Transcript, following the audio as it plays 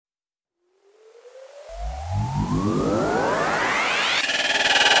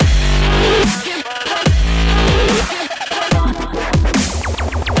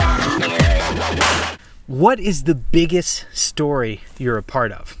What is the biggest story you're a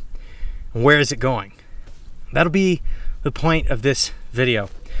part of? And where is it going? That'll be the point of this video.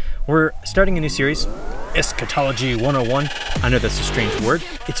 We're starting a new series, Eschatology 101. I know that's a strange word.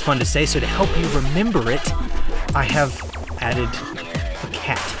 It's fun to say, so to help you remember it, I have added a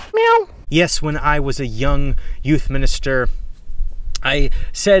cat. Meow. Yes, when I was a young youth minister, I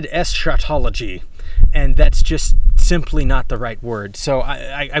said eschatology, and that's just simply not the right word. So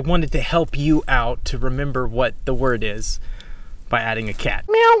I wanted to help you out to remember what the word is by adding a cat.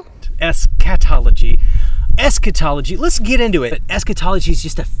 Meow. Eschatology. Eschatology, let's get into it. But eschatology is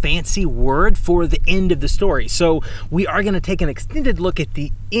just a fancy word for the end of the story. So we are going to take an extended look at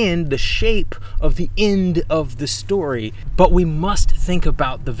the end, the shape of the end of the story. But we must think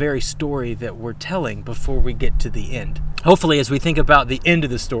about the very story that we're telling before we get to the end. Hopefully, as we think about the end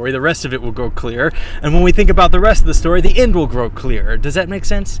of the story, the rest of it will grow clear. And when we think about the rest of the story, the end will grow clearer. Does that make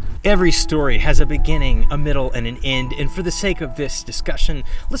sense? Every story has a beginning, a middle, and an end. And for the sake of this discussion,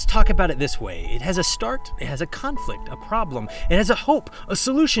 let's talk about it this way. It has a start, it has a conflict, a problem, it has a hope, a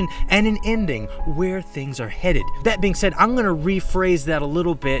solution, and an ending, where things are headed. That being said, I'm going to rephrase that a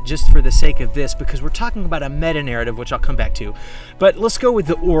little bit just for the sake of this, because we're talking about a meta-narrative, which I'll come back to. But let's go with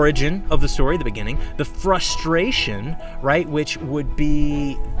the origin of the story, the beginning, the frustration, right, which would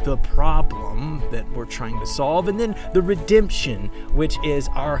be the problem that we're trying to solve, and then the redemption, which is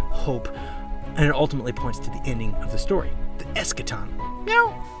our hope, and it ultimately points to the ending of the story, the eschaton.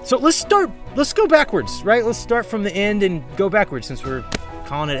 Meow. So let's go backwards, right? Let's start from the end and go backwards. Since we're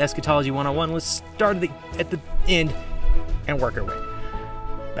calling it Eschatology 101, let's start at the end and work our way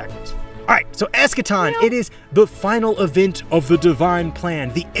backwards. All right, so eschaton, it is the final event of the divine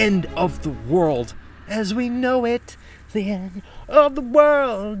plan, the end of the world as we know it. The end of the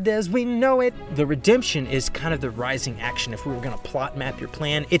world as we know it. The redemption is kind of the rising action. If we were going to plot map your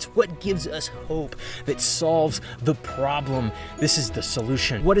plan, it's what gives us hope, that solves the problem. This is the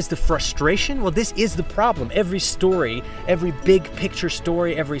solution. What is the frustration? Well, this is the problem. Every story, every big picture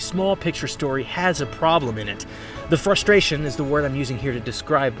story, every small picture story has a problem in it. The frustration is the word I'm using here to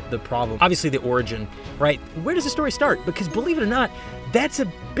describe the problem. Obviously the origin, right? Where does the story start? Because believe it or not, that's a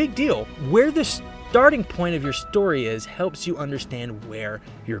big deal. Where the starting point of your story is helps you understand where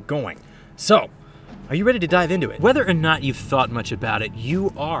you're going. So, are you ready to dive into it? Whether or not you've thought much about it,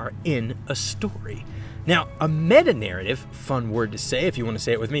 you are in a story. Now, a meta-narrative, fun word to say if you want to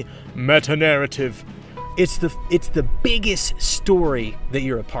say it with me, meta-narrative. It's the biggest story that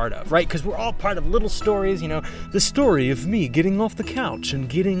you're a part of, right? Because we're all part of little stories, you know, the story of me getting off the couch and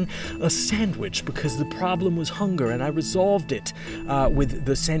getting a sandwich because the problem was hunger and I resolved it with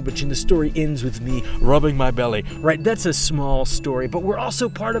the sandwich, and the story ends with me rubbing my belly, right? That's a small story, but we're also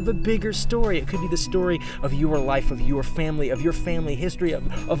part of a bigger story. It could be the story of your life, of your family history,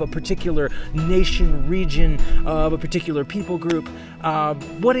 of a particular nation, region, of a particular people group,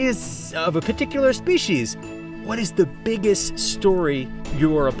 what is of a particular species. What is the biggest story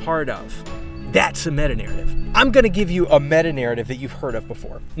you're a part of? That's a meta-narrative. I'm going to give you a meta-narrative that you've heard of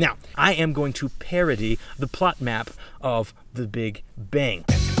before. Now, I am going to parody the plot map of the Big Bang.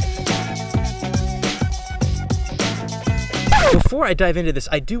 Before I dive into this,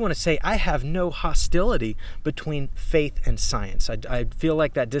 I do want to say I have no hostility between faith and science. I feel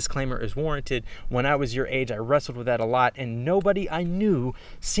like that disclaimer is warranted. When I was your age, I wrestled with that a lot, and nobody I knew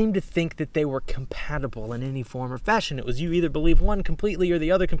seemed to think that they were compatible in any form or fashion. It was you either believe one completely or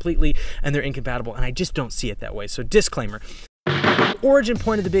the other completely, and they're incompatible, and I just don't see it that way. So disclaimer. Origin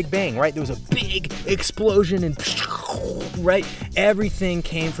point of the Big Bang, right? There was a big explosion and right? Everything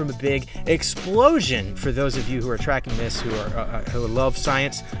came from a big explosion. For those of you who are tracking this, who love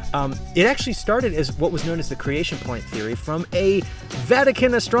science, it actually started as what was known as the creation point theory from a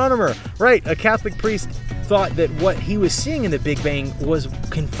Vatican astronomer, right? A Catholic priest thought that what he was seeing in the Big Bang was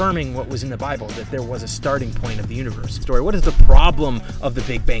confirming what was in the Bible, that there was a starting point of the universe. Story. What is the problem of the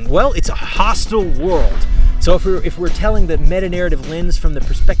Big Bang? Well, it's a hostile world. So if we're telling the meta-narrative lens from the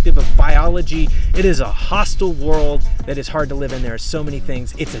perspective of biology, it is a hostile world that is hard to live in. There are so many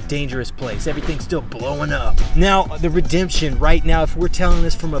things. It's a dangerous place. Everything's still blowing up. Now, the redemption, right now, if we're telling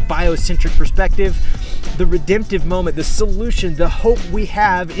this from a biocentric perspective, the redemptive moment, the solution, the hope we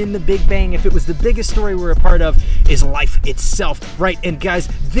have in the Big Bang, if it was the biggest story we're a part of, is life itself, right? And guys,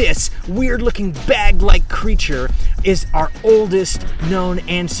 this weird-looking bag-like creature is our oldest known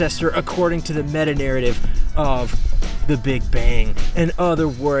ancestor according to the meta-narrative of the Big Bang. In other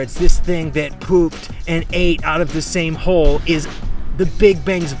words, this thing that pooped and ate out of the same hole is the Big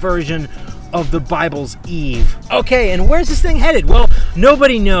Bang's version of the Bible's Eve. Okay, and where's this thing headed? Well,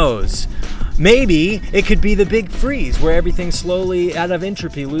 nobody knows. Maybe it could be the big freeze, where everything slowly, out of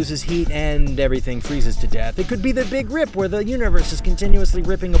entropy, loses heat and everything freezes to death. It could be the big rip, where the universe is continuously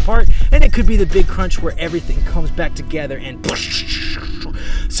ripping apart. And it could be the big crunch, where everything comes back together and...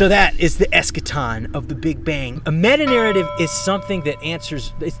 So that is the eschaton of the Big Bang. A meta-narrative is something that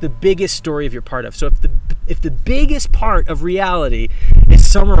answers, it's the biggest story of your part of. So if the biggest part of reality is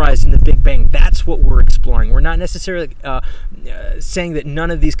summarized in the Big Bang, that's what we're exploring. We're not necessarily saying that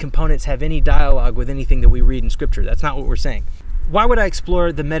none of these components have any dialogue with anything that we read in Scripture. That's not what we're saying. Why would I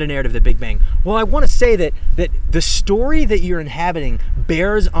explore the meta-narrative of the Big Bang? Well, I want to say that the story that you're inhabiting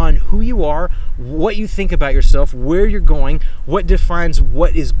bears on who you are, what you think about yourself, where you're going, what defines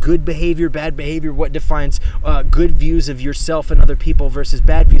what is good behavior, bad behavior, what defines good views of yourself and other people versus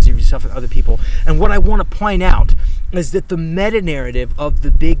bad views of yourself and other people. And what I want to point out is that the meta-narrative of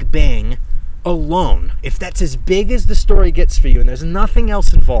the Big Bang alone, if that's as big as the story gets for you and there's nothing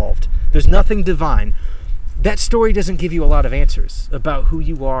else involved, there's nothing divine, that story doesn't give you a lot of answers about who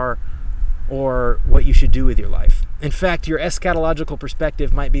you are or what you should do with your life. In fact, your eschatological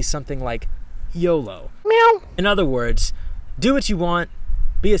perspective might be something like YOLO. Meow. In other words, do what you want,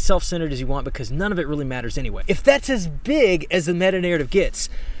 be as self-centered as you want, because none of it really matters anyway. If that's as big as the meta-narrative gets,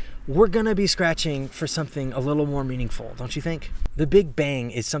 we're going to be scratching for something a little more meaningful, don't you think? The Big Bang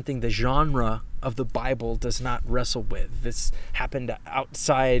is something the genre of the Bible does not wrestle with. This happened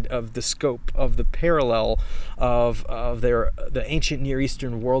outside of the scope of the parallel of the ancient Near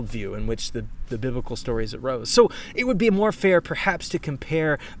Eastern worldview in which the biblical stories arose. So it would be more fair perhaps to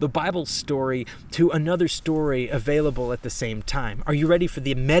compare the Bible story to another story available at the same time. Are you ready for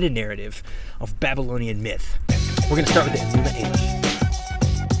the meta-narrative of Babylonian myth? We're going to start with the Enuma Elish.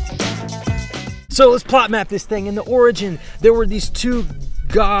 So let's plot map this thing. In the origin, there were these two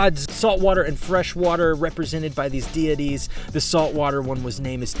gods, saltwater and freshwater, represented by these deities. The saltwater one was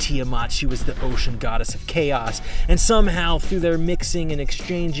named as Tiamat. She was the ocean goddess of chaos. And somehow, through their mixing and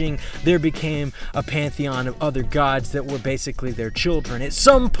exchanging, there became a pantheon of other gods that were basically their children. At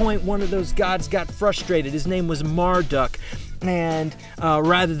some point, one of those gods got frustrated. His name was Marduk. And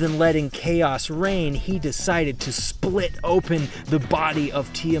rather than letting chaos reign, he decided to split open the body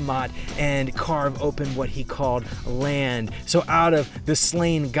of Tiamat and carve open what he called land. So out of the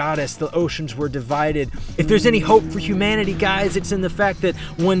slain goddess, the oceans were divided. If there's any hope for humanity, guys, it's in the fact that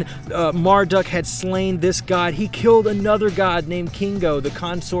when Marduk had slain this god, he killed another god named Kingo, the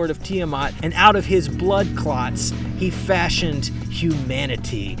consort of Tiamat, and out of his blood clots, he fashioned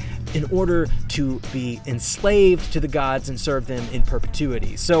humanity in order to be enslaved to the gods and serve them in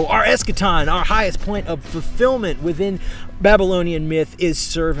perpetuity. So our eschaton, our highest point of fulfillment within Babylonian myth, is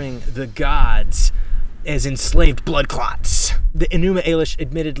serving the gods as enslaved blood clots. The Enuma Elish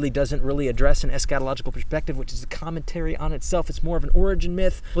admittedly doesn't really address an eschatological perspective, which is a commentary on itself. It's more of an origin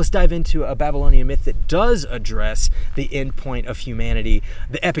myth. Let's dive into a Babylonian myth that does address the end point of humanity,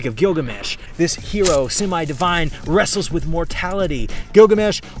 the Epic of Gilgamesh. This hero, semi-divine, wrestles with mortality.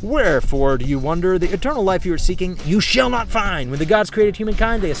 Gilgamesh, wherefore do you wonder? The eternal life you are seeking, you shall not find. When the gods created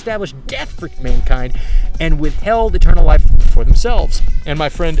humankind, they established death for mankind and withheld eternal life for themselves. And my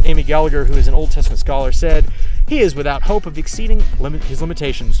friend Amy Gallagher, who is an Old Testament scholar, said, he is without hope of exceeding his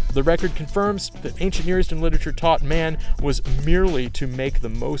limitations. The record confirms that ancient Near Eastern literature taught man was merely to make the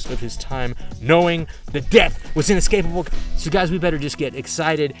most of his time, knowing that death was inescapable. So guys, we better just get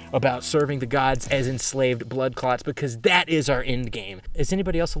excited about serving the gods as enslaved blood clots, because that is our end game. Is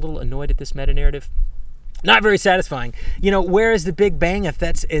anybody else a little annoyed at this meta-narrative? Not very satisfying. You know, where is the Big Bang? If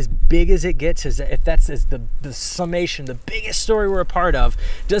that's as big as it gets, if that's as the summation, the biggest story we're a part of,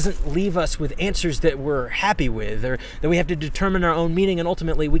 doesn't leave us with answers that we're happy with, or that we have to determine our own meaning, and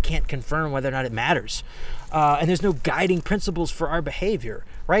ultimately we can't confirm whether or not it matters. And there's no guiding principles for our behavior,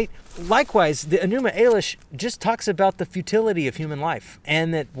 right? Likewise, the Enuma Elish just talks about the futility of human life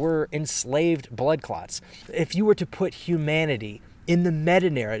and that we're enslaved blood clots. If you were to put humanity in the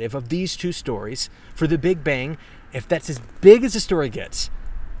meta-narrative of these two stories for the Big Bang, if that's as big as the story gets,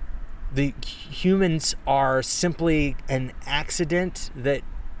 the humans are simply an accident that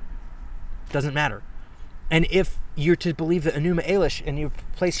doesn't matter. And if you're to believe the Enuma Elish and you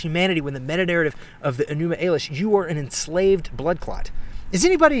place humanity with the meta-narrative of the Enuma Elish, you are an enslaved blood clot. Is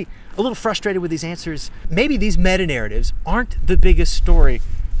anybody a little frustrated with these answers? Maybe these meta-narratives aren't the biggest story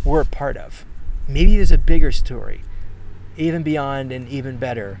we're a part of. Maybe there's a bigger story, even beyond and even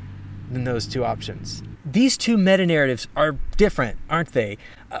better than those two options. These two meta-narratives are different, aren't they?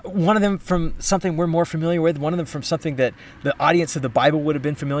 One of them from something we're more familiar with, one of them from something that the audience of the Bible would have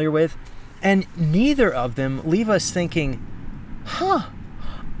been familiar with, and neither of them leave us thinking,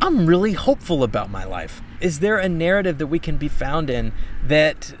 I'm really hopeful about my life. Is there a narrative that we can be found in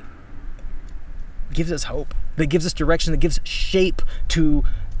that gives us hope, that gives us direction, that gives shape to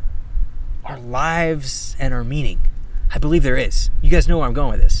our lives and our meaning? I believe there is. You guys know where I'm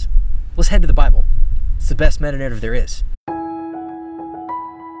going with this. Let's head to the Bible. It's the best meta-narrative there is.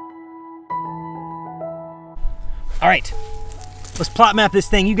 All right, let's plot map this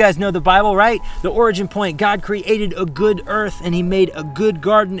thing. You guys know the Bible, right? The origin point, God created a good earth and he made a good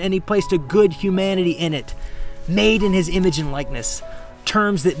garden and he placed a good humanity in it, made in his image and likeness.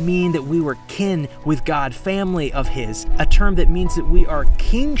 Terms that mean that we were kin with God, family of his, a term that means that we are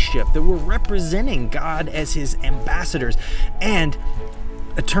kingship, that we're representing God as his ambassadors, and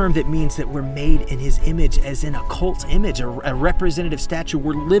a term that means that we're made in his image, as in a cult image, a representative statue.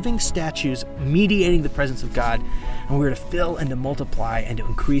 We're living statues mediating the presence of God, and we're to fill and to multiply and to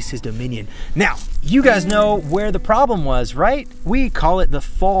increase his dominion. Now, you guys know where the problem was, right? We call it the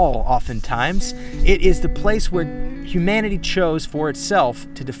fall oftentimes. It is the place where humanity chose for itself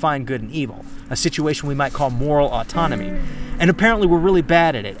to define good and evil, a situation we might call moral autonomy. And apparently we're really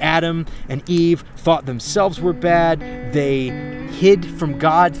bad at it. Adam and Eve thought themselves were bad. They hid from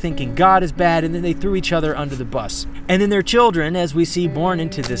God, thinking God is bad, and then they threw each other under the bus. And then their children, as we see, born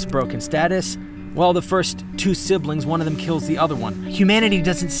into this broken status, well, the first two siblings, one of them kills the other one. Humanity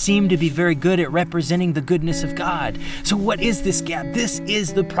doesn't seem to be very good at representing the goodness of God. So what is this gap? This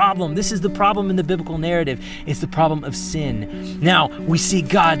is the problem. This is the problem in the biblical narrative. It's the problem of sin. Now, we see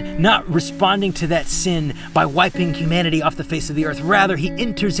God not responding to that sin by wiping humanity off the face of the earth. Rather, he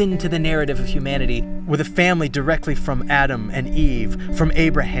enters into the narrative of humanity with a family directly from Adam and Eve, from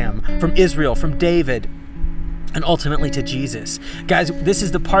Abraham, from Israel, from David, and ultimately to Jesus. Guys, this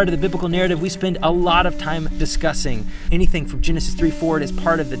is the part of the biblical narrative we spend a lot of time discussing. Anything from Genesis 3 forward is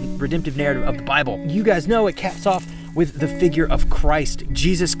part of the redemptive narrative of the Bible. You guys know it caps off with the figure of Christ,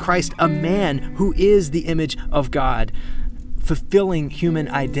 Jesus Christ, a man who is the image of God, fulfilling human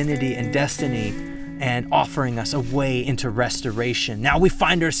identity and destiny and offering us a way into restoration. Now we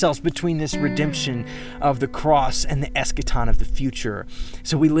find ourselves between this redemption of the cross and the eschaton of the future.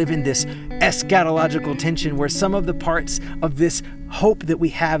 So we live in this eschatological tension where some of the parts of this hope that we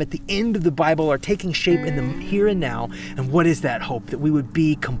have at the end of the Bible are taking shape in the here and now. And what is that hope? That we would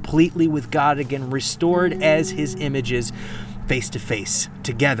be completely with God again, restored as his images, face to face,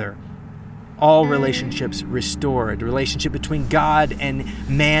 together. All relationships restored. The relationship between God and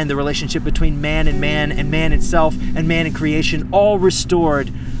man, the relationship between man and man itself, and man and creation, all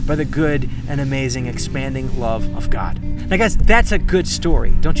restored by the good and amazing expanding love of God. Now guys, that's a good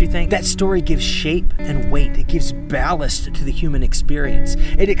story, don't you think? That story gives shape and weight. It gives ballast to the human experience.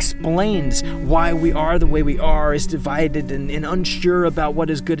 It explains why we are the way we are, is divided and unsure about what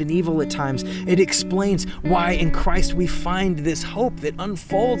is good and evil at times. It explains why in Christ we find this hope that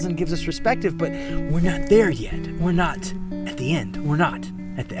unfolds and gives us perspective, but we're not there yet. We're not at the end. We're not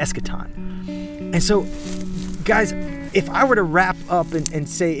at the eschaton. And so, guys, if I were to wrap up and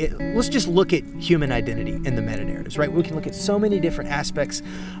say, let's just look at human identity in the meta-narratives, right? We can look at so many different aspects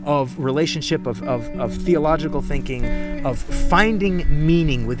of relationship, of theological thinking, of finding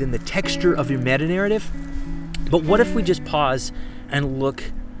meaning within the texture of your meta-narrative. But what if we just pause and look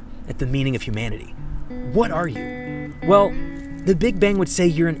at the meaning of humanity? What are you? Well, the Big Bang would say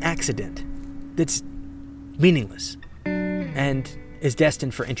you're an accident that's meaningless and is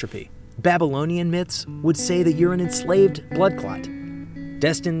destined for entropy. Babylonian myths would say that you're an enslaved blood clot,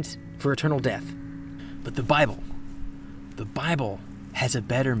 destined for eternal death. But the Bible has a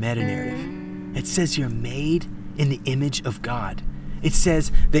better meta-narrative. It says you're made in the image of God. It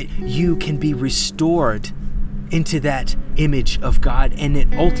says that you can be restored into that image of God, and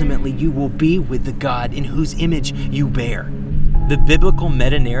that ultimately you will be with the God in whose image you bear. The biblical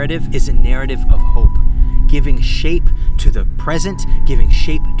meta-narrative is a narrative of hope, giving shape to the present, giving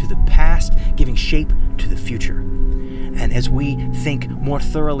shape to the past, giving shape to the future. And as we think more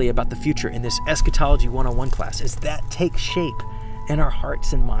thoroughly about the future in this Eschatology 101 class, as that takes shape in our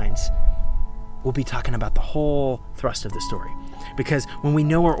hearts and minds, we'll be talking about the whole thrust of the story. Because when we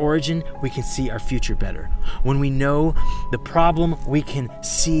know our origin, we can see our future better. When we know the problem, we can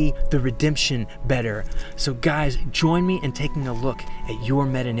see the redemption better. So guys, join me in taking a look at your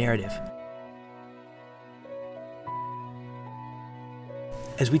meta-narrative.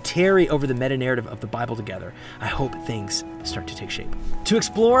 As we tarry over the meta-narrative of the Bible together, I hope things start to take shape. To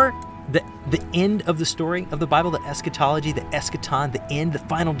explore the end of the story of the Bible, the eschatology, the eschaton, the end, the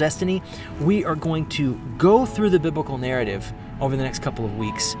final destiny, we are going to go through the biblical narrative over the next couple of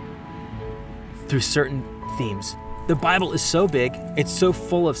weeks through certain themes. The Bible is so big, it's so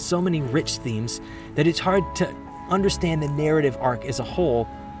full of so many rich themes that it's hard to understand the narrative arc as a whole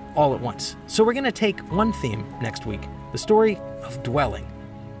all at once. So we're going to take one theme next week, the story of dwelling,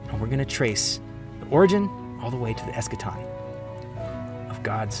 and we're going to trace the origin all the way to the eschaton of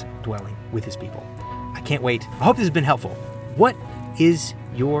God's dwelling with his people. I can't wait. I hope this has been helpful. What is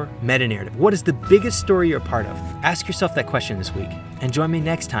your meta-narrative? What is the biggest story you're a part of? Ask yourself that question this week, and join me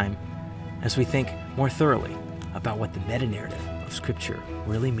next time as we think more thoroughly about what the meta-narrative of Scripture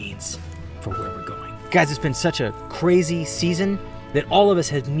really means for where we're going. Guys, it's been such a crazy season that all of us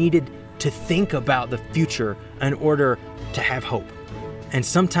have needed to think about the future in order to have hope. And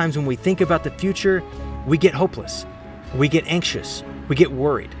sometimes when we think about the future, we get hopeless, we get anxious, we get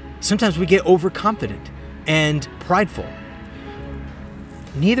worried. Sometimes we get overconfident and prideful.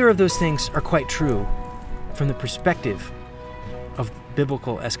 Neither of those things are quite true from the perspective of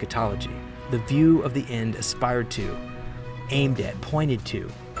biblical eschatology, the view of the end aspired to, aimed at, pointed to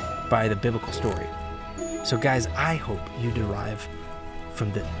by the biblical story. So guys, I hope you derive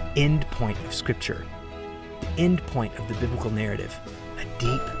from the end point of Scripture, the end point of the biblical narrative, a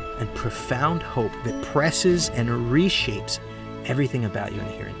deep and profound hope that presses and reshapes everything about you in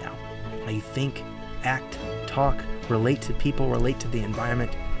the here and now. How you think, act, talk, relate to people, relate to the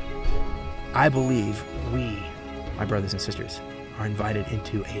environment. I believe we, my brothers and sisters, are invited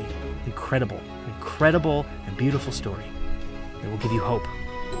into an incredible and beautiful story that will give you hope,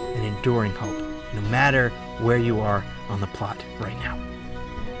 an enduring hope, no matter where you are on the plot right now.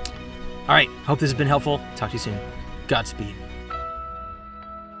 All right, hope this has been helpful. Talk to you soon. Godspeed.